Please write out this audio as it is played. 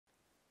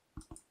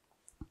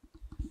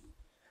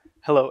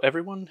Hello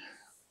everyone.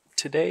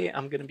 Today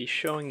I'm going to be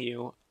showing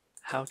you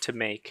how to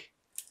make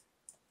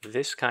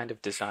this kind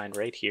of design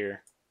right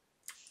here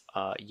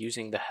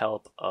using the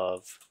help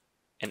of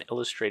an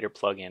Illustrator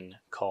plugin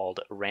called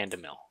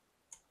Randomill,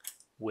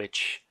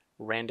 which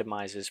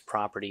randomizes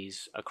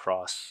properties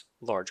across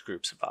large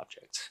groups of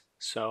objects.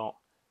 So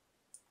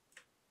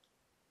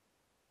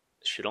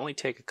it should only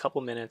take a couple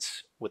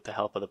minutes with the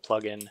help of the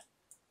plugin.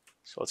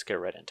 So let's get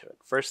right into it.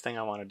 First thing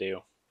I want to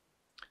do,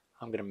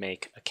 I'm going to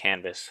make a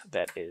canvas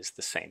that is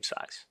the same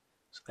size.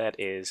 So that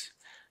is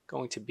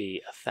going to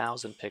be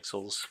 1,000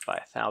 pixels by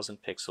 1,000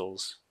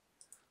 pixels.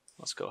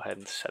 Let's go ahead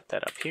and set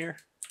that up here.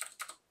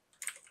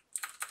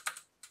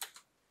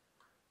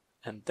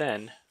 And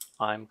then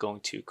I'm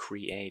going to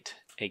create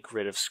a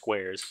grid of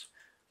squares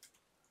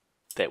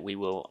that we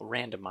will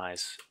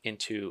randomize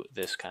into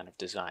this kind of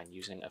design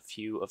using a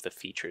few of the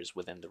features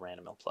within the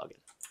Randomill plugin.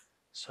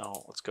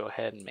 So let's go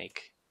ahead and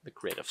make the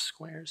grid of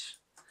squares.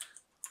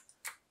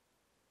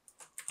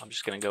 I'm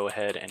just going to go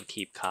ahead and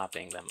keep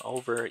copying them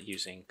over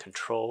using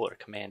Control or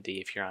Command D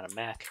if you're on a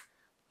Mac.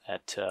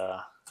 That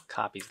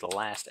copies the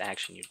last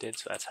action you did,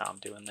 so that's how I'm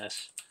doing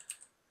this.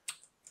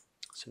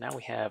 So now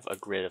we have a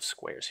grid of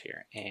squares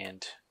here,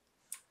 and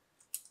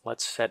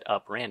let's set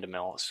up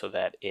Randomill so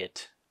that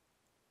it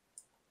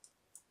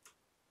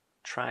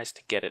tries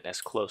to get it as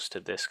close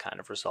to this kind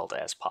of result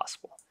as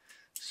possible.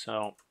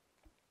 So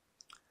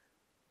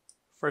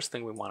first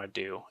thing we want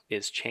to do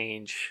is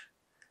change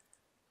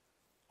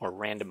or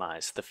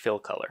randomize the fill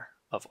color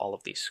of all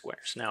of these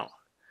squares. Now,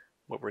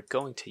 what we're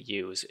going to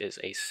use is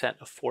a set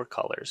of 4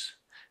 colors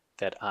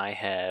that I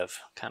have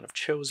kind of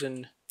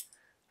chosen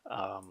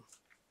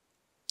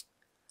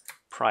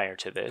prior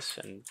to this,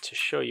 and to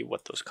show you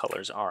what those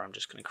colors are, I'm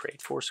just going to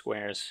create 4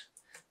 squares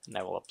and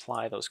I will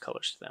apply those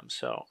colors to them.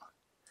 So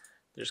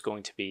there's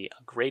going to be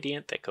a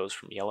gradient that goes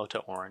from yellow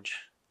to orange,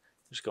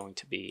 there's going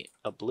to be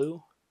a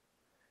blue,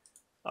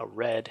 a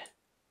red,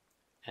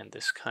 and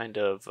this kind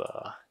of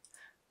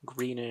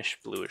greenish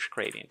bluish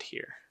gradient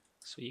here.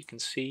 So you can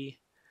see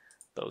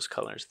those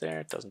colors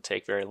there. It doesn't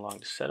take very long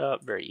to set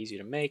up, very easy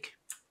to make.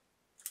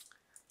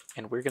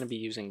 And we're going to be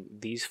using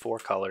these 4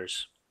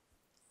 colors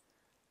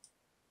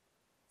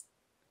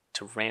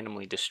to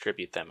randomly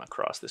distribute them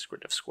across this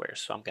grid of squares.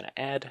 So I'm going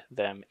to add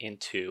them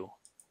into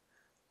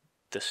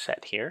the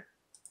set here.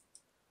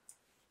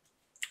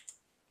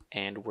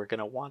 And we're going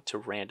to want to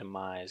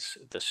randomize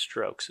the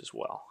strokes as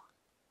well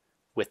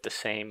with the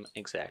same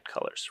exact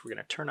colors. We're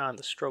going to turn on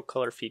the stroke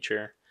color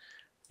feature,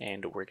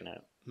 and we're going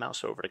to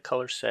mouse over to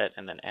color set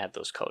and then add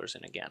those colors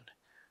in again.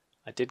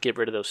 I did get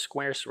rid of those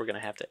squares, so we're going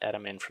to have to add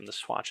them in from the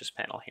swatches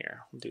panel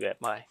here. We'll do that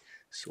by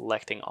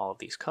selecting all of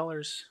these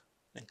colors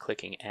and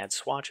clicking add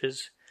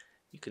swatches.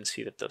 You can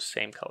see that those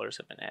same colors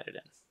have been added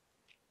in.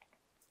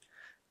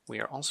 We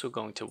are also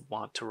going to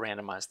want to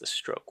randomize the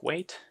stroke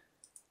weight.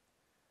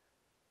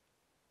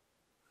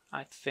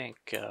 I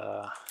think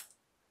a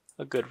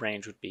good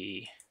range would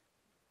be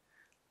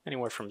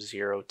anywhere from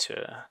 0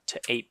 to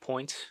 8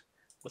 points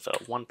with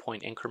a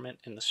 1-point increment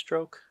in the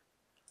stroke.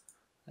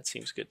 That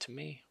seems good to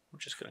me. We're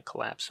just going to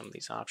collapse some of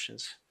these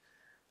options.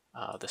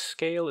 The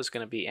scale is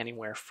going to be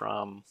anywhere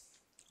from,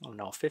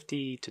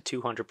 50 to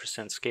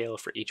 200% scale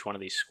for each one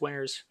of these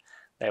squares.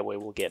 That way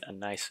we'll get a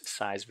nice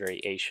size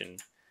variation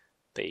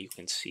that you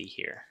can see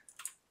here.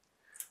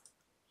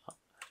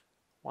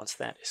 Once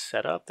that is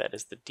set up, that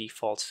is the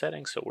default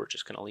setting, so we're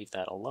just going to leave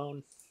that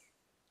alone.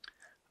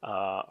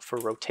 For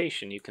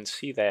rotation, you can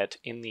see that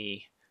in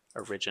the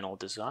original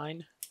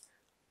design,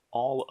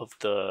 all of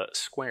the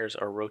squares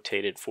are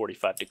rotated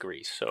 45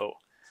 degrees. So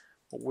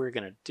what we're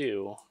going to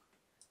do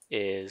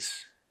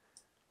is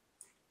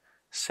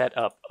set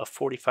up a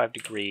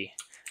 45-degree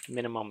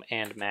minimum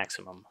and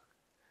maximum,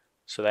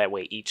 so that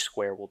way each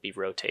square will be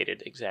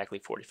rotated exactly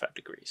 45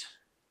 degrees.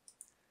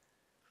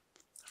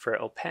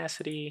 For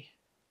opacity,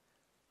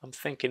 I'm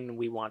thinking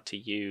we want to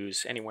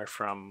use anywhere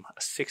from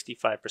a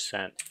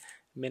 65%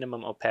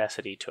 minimum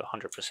opacity to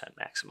 100%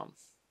 maximum.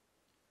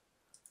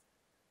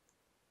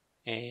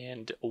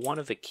 And one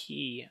of the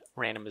key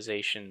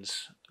randomizations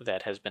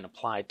that has been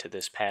applied to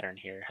this pattern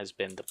here has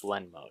been the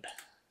blend mode.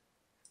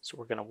 So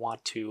we're going to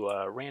want to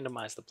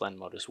randomize the blend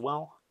mode as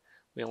well.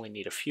 We only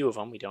need a few of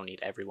them. We don't need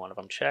every one of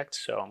them checked.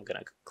 So I'm going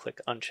to click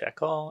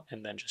uncheck all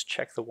and then just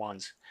check the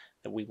ones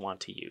that we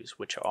want to use,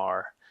 which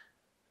are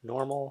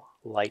normal,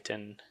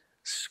 lighten,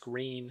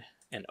 screen,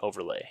 and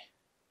overlay.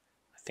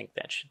 I think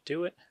that should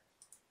do it.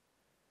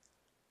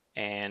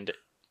 And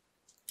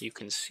you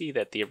can see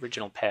that the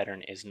original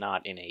pattern is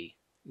not in a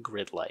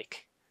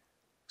grid-like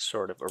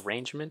sort of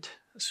arrangement.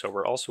 So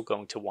we're also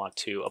going to want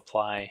to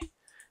apply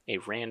a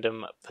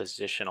random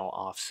positional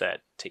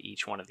offset to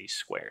each one of these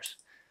squares.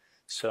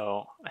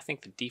 So I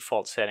think the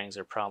default settings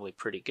are probably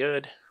pretty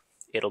good.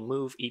 It'll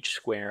move each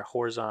square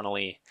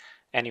horizontally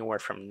anywhere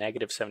from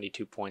negative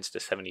 72 points to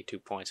 72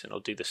 points, and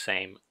it'll do the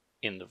same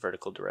in the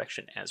vertical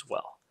direction as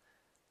well.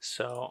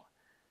 So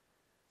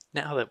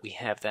now that we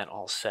have that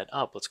all set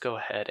up, let's go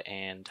ahead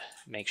and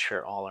make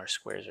sure all our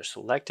squares are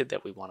selected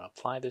that we want to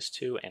apply this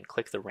to, and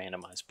click the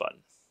randomize button.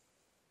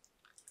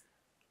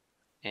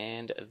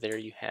 And there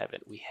you have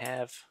it. We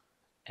have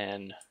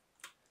an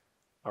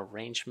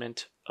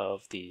arrangement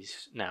of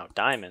these now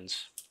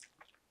diamonds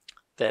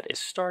that is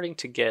starting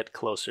to get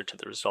closer to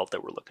the result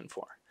that we're looking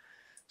for.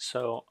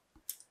 So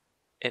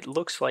it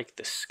looks like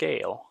the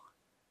scale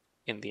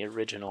in the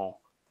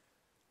original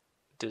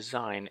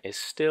design is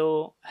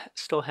still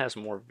has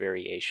more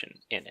variation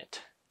in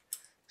it.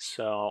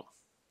 So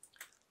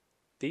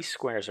these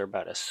squares are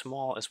about as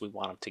small as we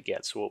want them to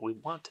get. So what we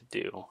want to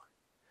do,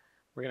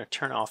 we're going to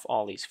turn off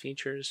all these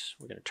features.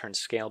 We're going to turn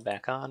scale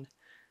back on,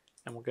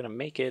 and we're going to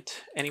make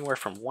it anywhere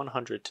from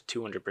 100 to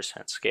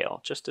 200%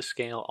 scale, just to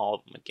scale all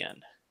of them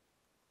again.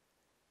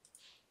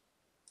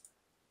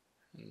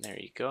 And there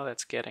you go.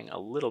 That's getting a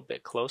little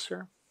bit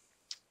closer.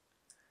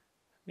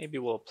 Maybe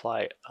we'll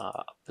apply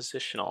a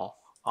positional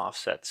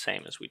offset,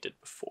 same as we did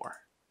before,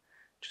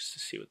 just to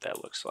see what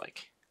that looks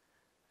like.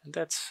 And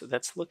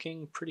that's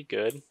looking pretty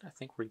good. I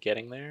think we're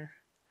getting there.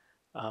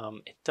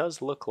 It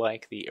does look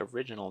like the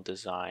original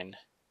design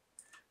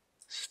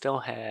still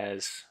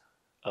has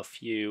a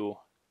few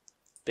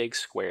big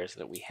squares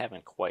that we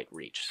haven't quite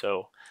reached.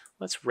 So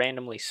let's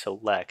randomly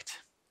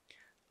select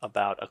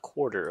about a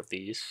quarter of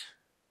these.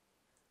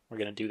 We're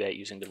going to do that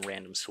using the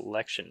random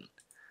selection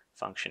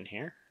function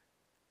here.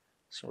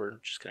 So we're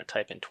just going to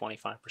type in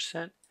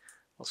 25%.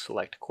 We'll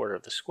select a quarter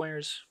of the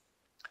squares.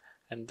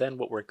 And then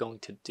what we're going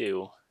to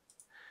do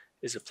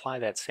is apply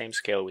that same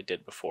scale we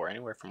did before,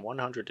 anywhere from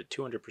 100 to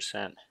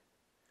 200%.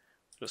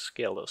 We'll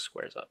scale those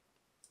squares up.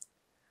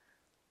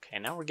 Okay,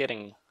 now we're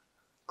getting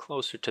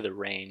closer to the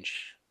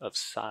range of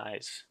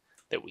size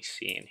that we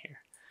see in here.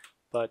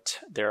 But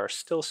there are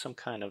still some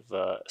kind of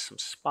some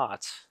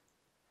spots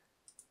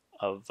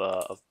of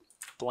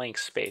blank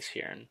space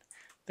here. And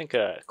I think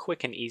a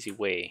quick and easy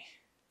way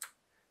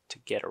to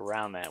get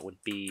around that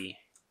would be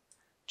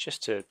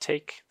just to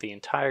take the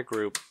entire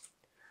group,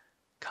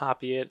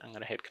 copy it. I'm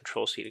going to hit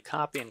Control-C to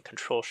copy and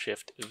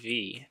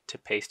Control-Shift-V to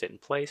paste it in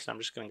place. I'm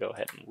just going to go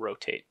ahead and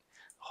rotate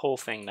the whole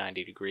thing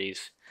 90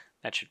 degrees.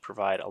 That should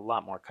provide a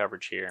lot more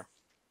coverage here.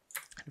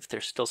 If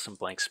there's still some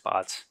blank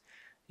spots,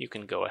 you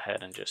can go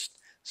ahead and just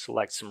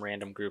select some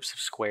random groups of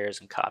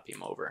squares and copy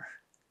them over.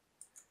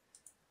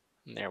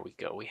 And there we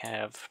go. We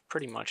have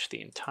pretty much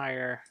the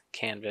entire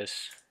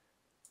canvas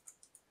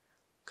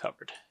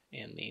covered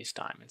in these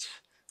diamonds.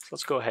 So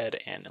let's go ahead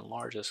and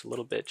enlarge this a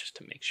little bit just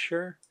to make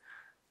sure.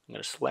 I'm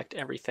going to select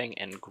everything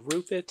and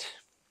group it.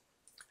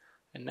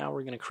 And now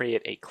we're going to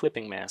create a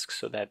clipping mask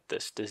so that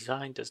this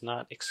design does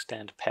not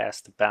extend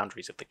past the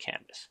boundaries of the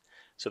canvas.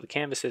 So the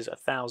canvas is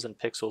 1,000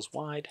 pixels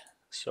wide,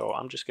 so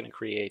I'm just going to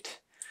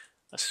create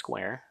a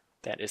square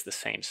that is the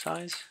same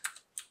size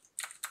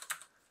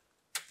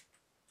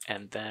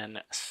and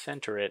then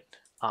center it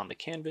on the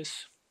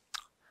canvas.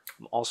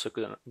 I'm also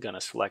going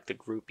to select the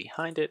group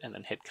behind it and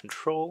then hit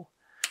Control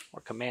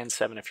or Command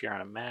 7 if you're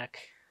on a Mac.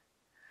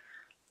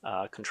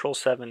 Control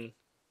 7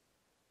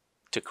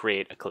 to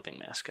create a clipping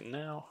mask. And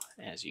now,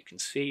 as you can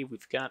see,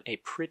 we've got a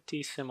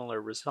pretty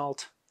similar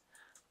result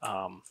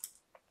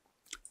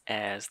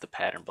as the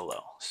pattern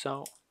below.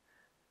 So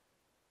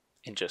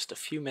in just a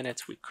few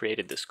minutes, we've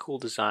created this cool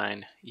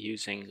design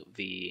using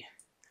the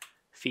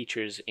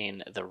features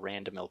in the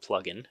Randomill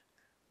plugin,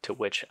 to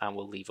which I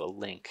will leave a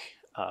link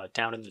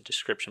down in the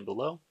description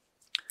below.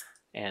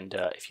 And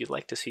if you'd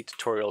like to see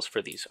tutorials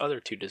for these other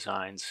two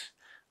designs,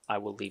 I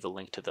will leave a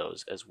link to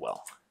those as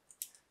well.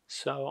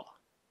 So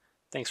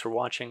thanks for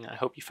watching. I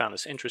hope you found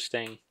this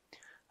interesting.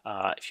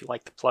 If you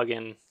like the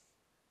plugin,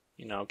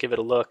 give it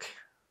a look.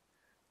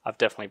 I've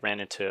definitely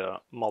ran into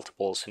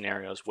multiple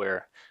scenarios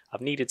where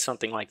I've needed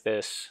something like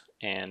this,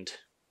 and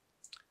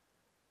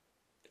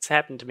it's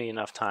happened to me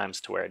enough times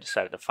to where I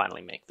decided to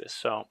finally make this.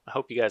 So I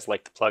hope you guys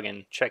like the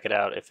plugin. Check it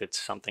out if it's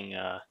something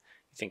you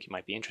think you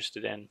might be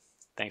interested in.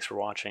 Thanks for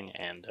watching,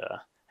 and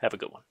have a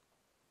good one.